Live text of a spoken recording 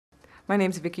My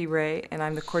name's Vicki Ray, and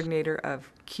I'm the coordinator of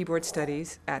keyboard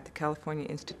studies at the California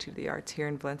Institute of the Arts here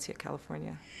in Valencia,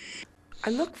 California.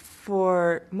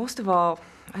 Most of all,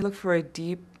 I look for a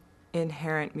deep,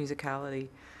 inherent musicality,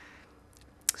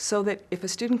 so that if a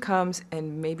student comes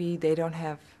and maybe they don't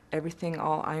have everything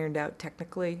all ironed out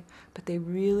technically, but they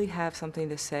really have something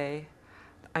to say,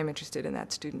 I'm interested in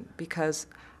that student, because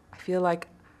I feel like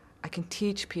I can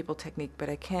teach people technique, but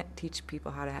I can't teach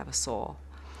people how to have a soul.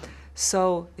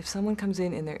 So if someone comes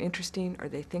in and they're interesting, or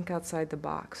they think outside the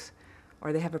box,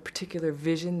 or they have a particular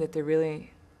vision that they're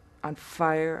really on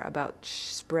fire about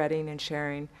spreading and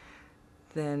sharing,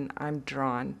 then I'm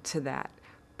drawn to that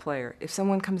player. If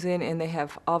someone comes in and they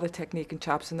have all the technique and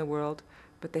chops in the world,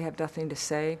 but they have nothing to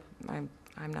say, I'm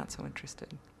not so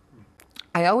interested.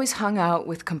 I always hung out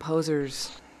with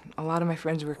composers. A lot of my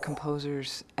friends were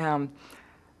composers.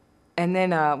 And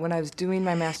then when I was doing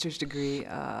my master's degree,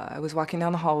 I was walking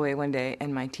down the hallway one day,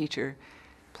 and my teacher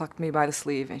plucked me by the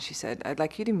sleeve, and she said, "I'd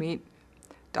like you to meet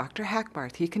Dr.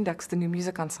 Hackbarth. He conducts the new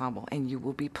music ensemble, and you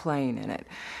will be playing in it."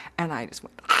 And I just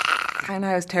went, ah! And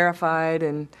I was terrified,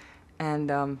 and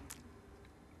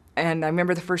I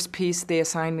remember the first piece they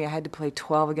assigned me, I had to play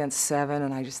 12 against 7,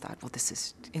 and I just thought, well, this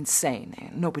is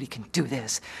insane. Nobody can do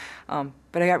this.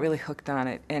 But I got really hooked on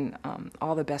it, and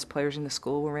all the best players in the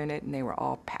school were in it, and they were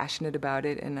all passionate about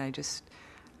it, and I just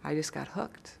got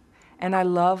hooked. And I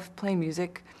love playing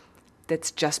music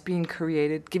that's just being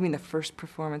created, giving the first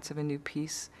performance of a new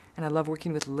piece, and I love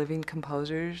working with living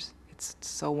composers. It's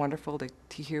so wonderful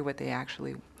to hear what they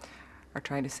actually are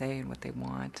trying to say and what they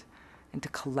want, and to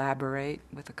collaborate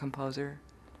with a composer.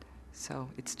 So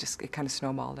it kind of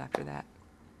snowballed after that.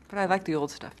 But I like the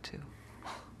old stuff too.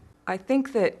 I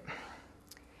think that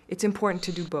it's important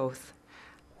to do both.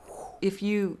 If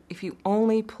you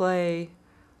only play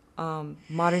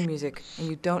modern music and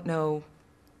you don't know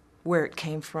where it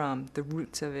came from, the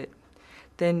roots of it,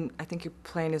 then I think your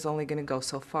playing is only going to go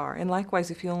so far. And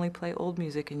likewise, if you only play old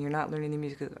music and you're not learning the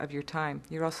music of your time,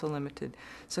 you're also limited.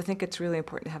 So I think it's really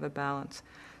important to have a balance.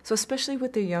 So especially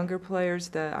with the younger players,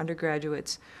 the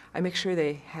undergraduates, I make sure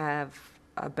they have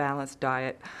a balanced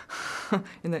diet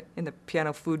in the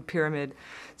piano food pyramid.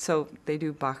 So they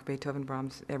do Bach, Beethoven,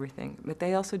 Brahms, everything. But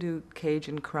they also do Cage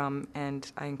and Crumb,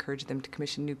 and I encourage them to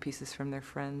commission new pieces from their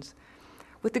friends.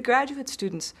 With the graduate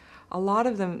students, a lot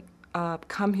of them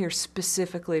come here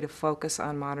specifically to focus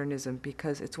on modernism,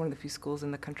 because it's one of the few schools in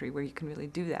the country where you can really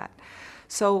do that.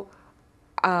 So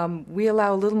we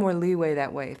allow a little more leeway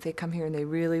that way. If they come here and they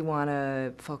really want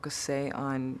to focus, say,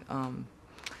 on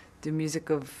the music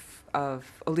of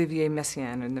Olivier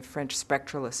Messiaen and the French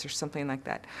spectralists or something like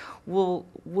that, we'll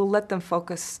let them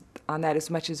focus on that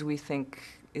as much as we think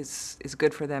is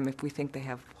good for them. If we think they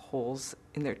have holes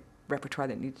in their repertoire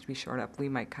that needs to be shored up, we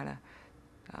might kind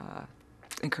of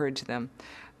encourage them.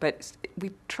 But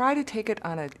we try to take it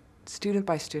on a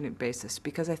student-by-student basis,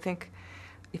 because I think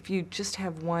if you just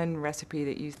have one recipe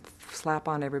that you slap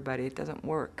on everybody, it doesn't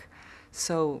work.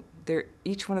 So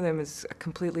each one of them is a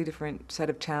completely different set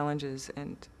of challenges,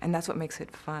 and that's what makes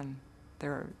it fun.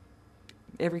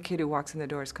 Every kid who walks in the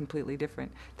door is completely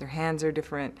different. Their hands are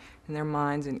different, and their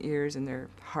minds and ears and their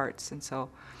hearts. And so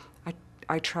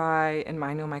I try, and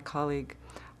I know my colleague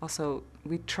also,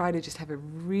 we try to just have a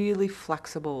really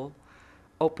flexible,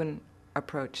 open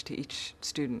approach to each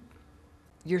student.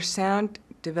 Your sound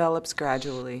develops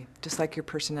gradually, just like your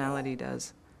personality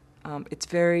does. It's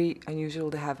very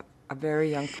unusual to have a very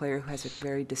young player who has a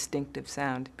very distinctive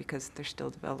sound, because they're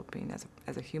still developing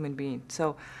as a human being.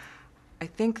 So I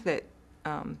think that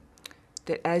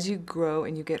that as you grow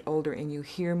and you get older and you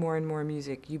hear more and more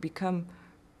music, you become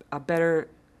a better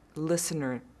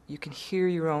listener. You can hear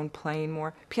your own playing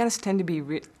more. Pianists tend to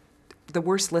be the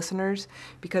worst listeners,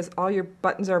 because all your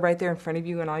buttons are right there in front of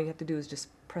you, and all you have to do is just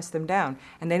press them down,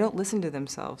 and they don't listen to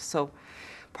themselves. So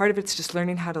part of it's just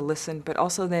learning how to listen, but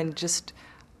also then just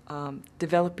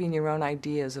developing your own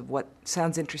ideas of what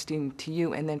sounds interesting to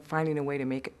you, and then finding a way to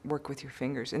make it work with your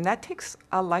fingers. And that takes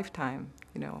a lifetime.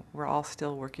 We're all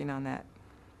still working on that.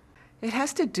 It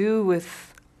has to do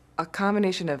with a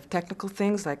combination of technical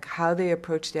things, like how they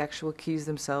approach the actual keys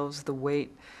themselves, the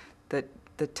weight, the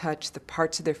touch, the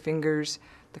parts of their fingers,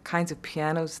 the kinds of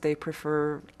pianos they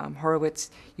prefer. Horowitz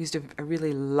used a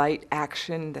really light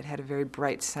action that had a very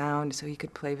bright sound, so he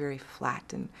could play very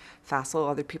flat and facile.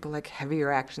 Other people like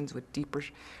heavier actions with deeper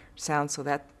sounds, so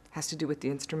that has to do with the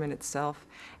instrument itself.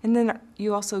 And then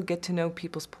you also get to know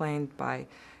people's playing by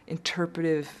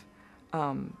interpretive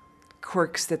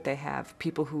quirks that they have.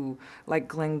 People who, like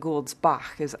Glenn Gould's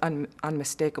Bach, is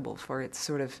unmistakable for its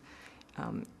sort of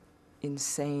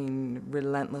insane,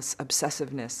 relentless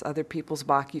obsessiveness. Other people's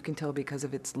Bach you can tell because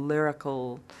of its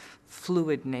lyrical,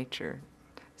 fluid nature.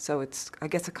 So it's, I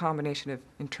guess, a combination of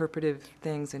interpretive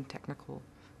things and technical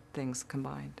things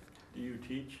combined. Do you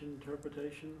teach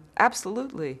interpretation?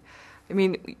 Absolutely. I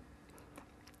mean,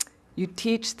 you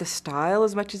teach the style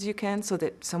as much as you can so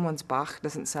that someone's Bach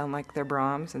doesn't sound like their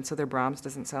Brahms, and so their Brahms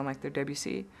doesn't sound like their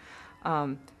Debussy.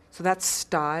 So that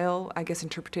style, I guess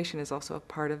interpretation is also a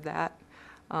part of that.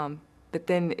 But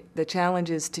then the challenge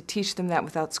is to teach them that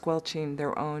without squelching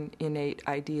their own innate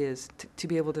ideas, to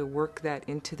be able to work that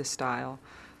into the style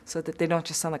so that they don't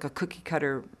just sound like a cookie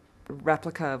cutter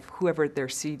replica of whoever their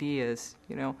CD is,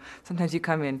 you know. Sometimes you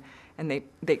come in and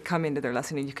they come into their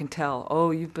lesson and you can tell,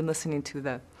 oh, you've been listening to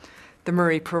the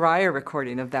Murray Pariah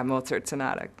recording of that Mozart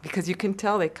sonata, because you can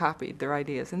tell they copied their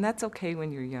ideas. And that's okay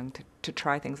when you're young to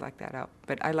try things like that out.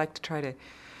 But I like to try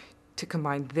to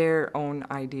combine their own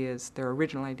ideas, their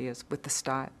original ideas, with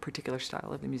the particular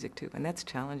style of the music too. And that's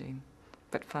challenging,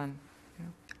 but fun.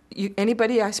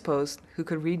 Anybody, I suppose, who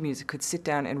could read music could sit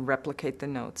down and replicate the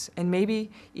notes and maybe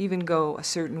even go a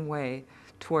certain way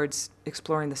towards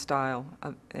exploring the style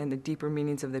and the deeper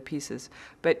meanings of the pieces.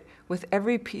 But with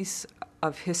every piece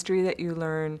of history that you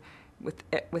learn,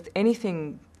 with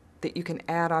anything that you can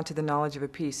add onto the knowledge of a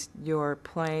piece, your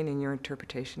playing and your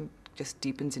interpretation just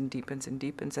deepens and deepens and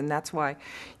deepens. And that's why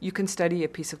you can study a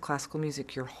piece of classical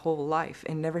music your whole life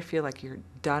and never feel like you're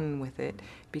done with it,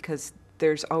 because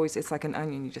there's always, it's like an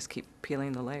onion, you just keep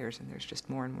peeling the layers and there's just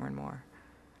more and more and more.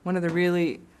 One of the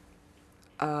really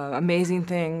amazing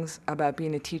things about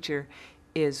being a teacher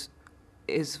is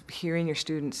hearing your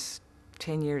students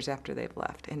 10 years after they've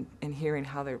left and hearing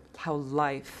how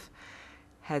life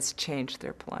has changed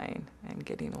their playing and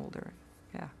getting older.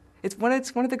 Yeah. It's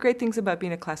one of the great things about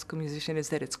being a classical musician is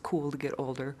that it's cool to get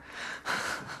older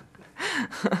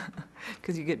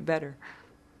because you get better.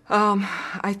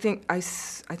 I think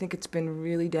it's been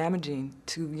really damaging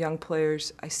to young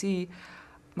players. I see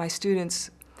my students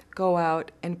go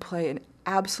out and play an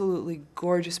absolutely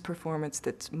gorgeous performance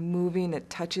that's moving, that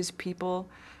touches people,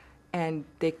 and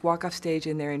they walk off stage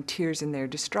and they're in tears and they're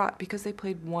distraught because they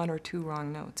played one or two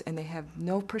wrong notes, and they have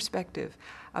no perspective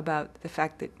about the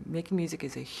fact that making music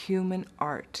is a human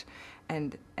art,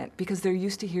 and because they're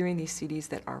used to hearing these CDs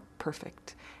that are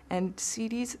perfect. And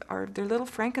CDs they're little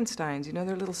Frankensteins, you know,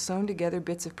 they're little sewn together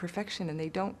bits of perfection, and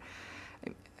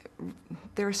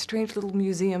they're a strange little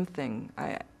museum thing.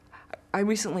 I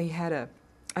recently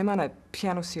I'm on a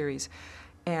piano series,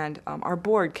 and our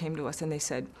board came to us and they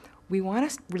said, we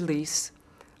want to release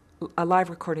live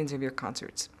recordings of your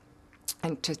concerts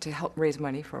and to help raise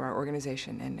money for our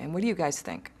organization, and what do you guys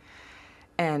think?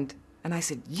 And I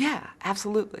said, yeah,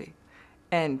 absolutely.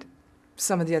 And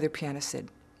some of the other pianists said,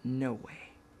 no way.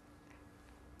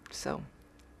 So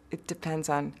it depends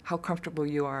on how comfortable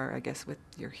you are, I guess, with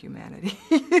your humanity.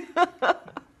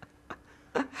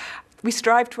 We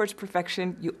strive towards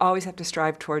perfection. You always have to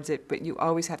strive towards it, but you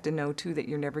always have to know, too, that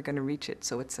you're never going to reach it.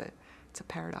 So it's a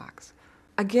paradox.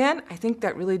 Again, I think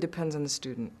that really depends on the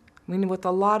student. I mean, with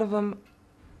a lot of them,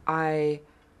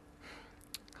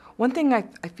 one thing I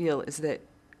feel is that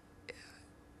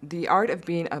the art of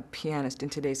being a pianist in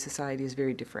today's society is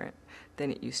very different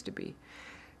than it used to be.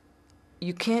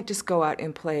 You can't just go out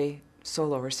and play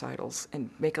solo recitals and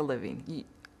make a living.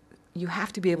 You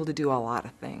have to be able to do a lot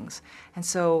of things. And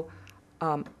so,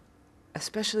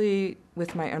 especially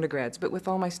with my undergrads, but with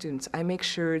all my students, I make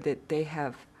sure that they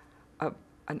have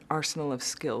an arsenal of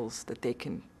skills that they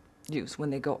can use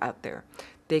when they go out there.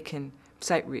 They can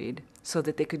sight read so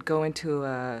that they could go into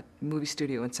a movie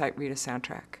studio and sight read a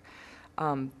soundtrack.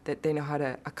 That they know how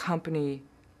to accompany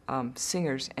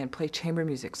singers and play chamber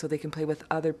music so they can play with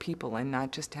other people and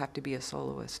not just have to be a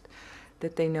soloist.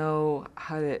 That they know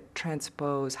how to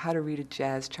transpose, how to read a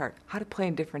jazz chart, how to play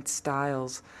in different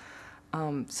styles,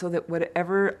 so that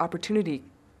whatever opportunity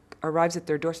arrives at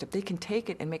their doorstep, they can take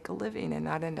it and make a living and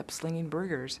not end up slinging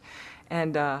burgers.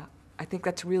 And I think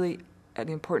that's really an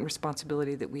important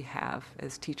responsibility that we have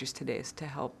as teachers today, is to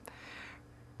help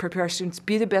prepare our students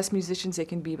be the best musicians they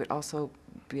can be, but also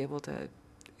be able to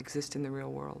exist in the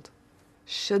real world.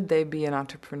 Should they be an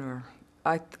entrepreneur?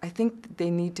 I think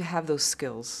they need to have those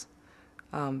skills.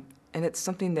 And it's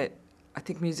something that I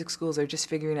think music schools are just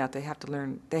figuring out. They have to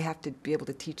learn, they have to be able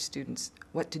to teach students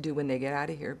what to do when they get out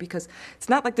of here, because it's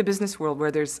not like the business world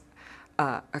where there's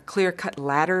a clear-cut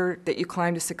ladder that you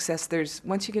climb to success.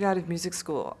 Once you get out of music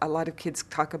school, a lot of kids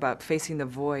talk about facing the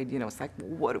void. You know, it's like,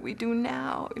 what do we do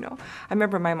now? You know, I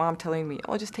remember my mom telling me,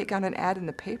 "Oh, just take out an ad in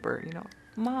the paper." You know,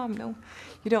 Mom, no,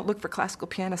 you don't look for classical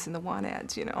pianists in the want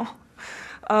ads. You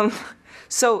know,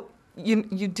 so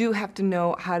you do have to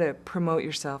know how to promote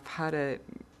yourself, how to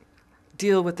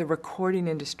deal with the recording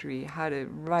industry, how to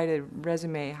write a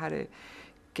resume, how to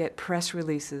get press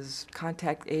releases,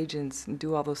 contact agents, and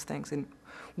do all those things. And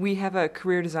we have a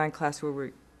career design class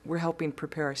where we're helping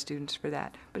prepare our students for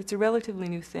that. But it's a relatively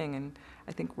new thing, and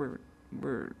I think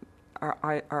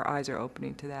our eyes are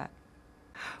opening to that.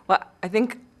 Well, I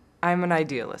think I'm an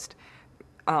idealist,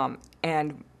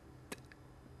 and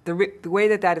the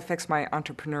way that affects my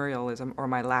entrepreneurialism, or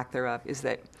my lack thereof, is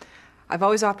that I've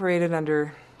always operated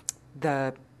under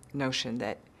the notion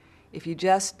that if you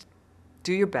just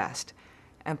do your best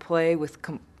and play with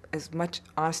as much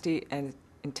honesty and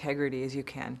integrity as you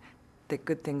can, that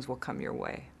good things will come your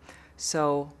way.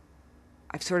 So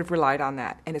I've sort of relied on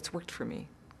that, and it's worked for me.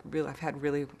 Really, I've had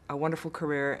really a wonderful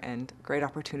career and great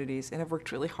opportunities, and I've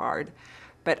worked really hard.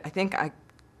 But I think I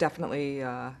definitely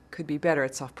could be better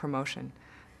at self-promotion.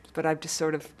 But I've just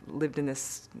sort of lived in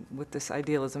with this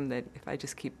idealism that if I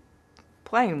just keep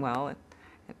playing well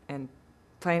and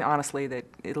playing honestly, that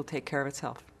it'll take care of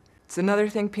itself. It's another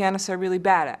thing pianists are really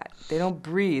bad at. They don't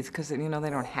breathe because they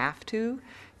don't have to,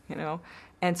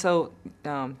 and so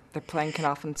their playing can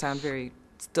often sound very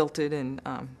stilted, and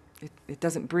it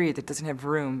doesn't breathe. It doesn't have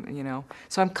room,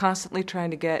 So I'm constantly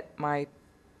trying to get my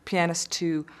pianists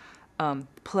to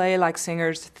play like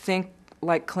singers, think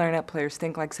like clarinet players,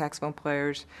 think like saxophone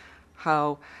players.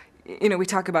 How, we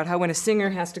talk about how when a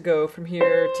singer has to go from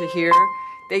here to here,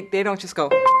 they don't just go.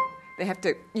 They have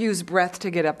to use breath to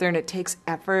get up there, and it takes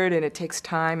effort and it takes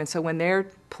time. And so when they're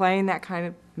playing that kind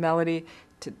of melody,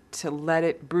 to let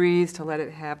it breathe, to let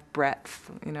it have breadth,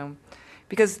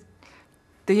 because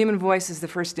the human voice is the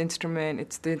first instrument.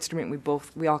 It's the instrument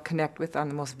we all connect with on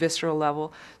the most visceral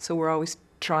level. So we're always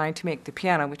trying to make the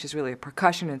piano, which is really a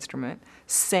percussion instrument,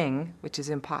 sing, which is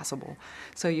impossible.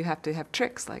 So you have to have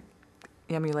tricks like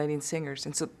emulating singers.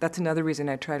 And so that's another reason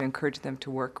I try to encourage them to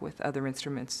work with other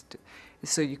instruments.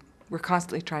 We're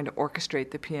constantly trying to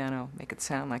orchestrate the piano, make it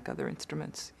sound like other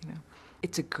instruments.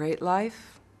 It's a great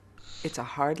life. It's a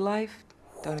hard life.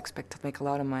 Don't expect to make a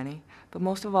lot of money. But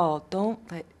most of all, don't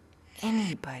let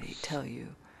anybody tell you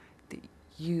that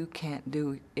you can't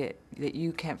do it, that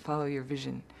you can't follow your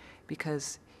vision.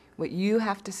 Because what you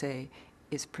have to say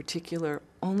is particular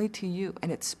only to you,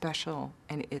 and it's special,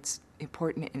 and it's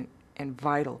important and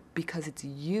vital because it's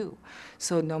you.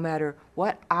 So no matter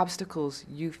what obstacles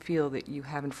you feel that you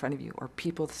have in front of you, or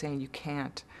people saying you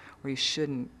can't, or you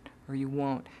shouldn't, or you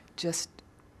won't, just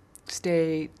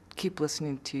keep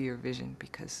listening to your vision,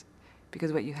 because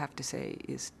what you have to say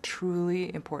is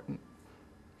truly important,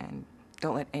 and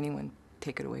don't let anyone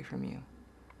take it away from you.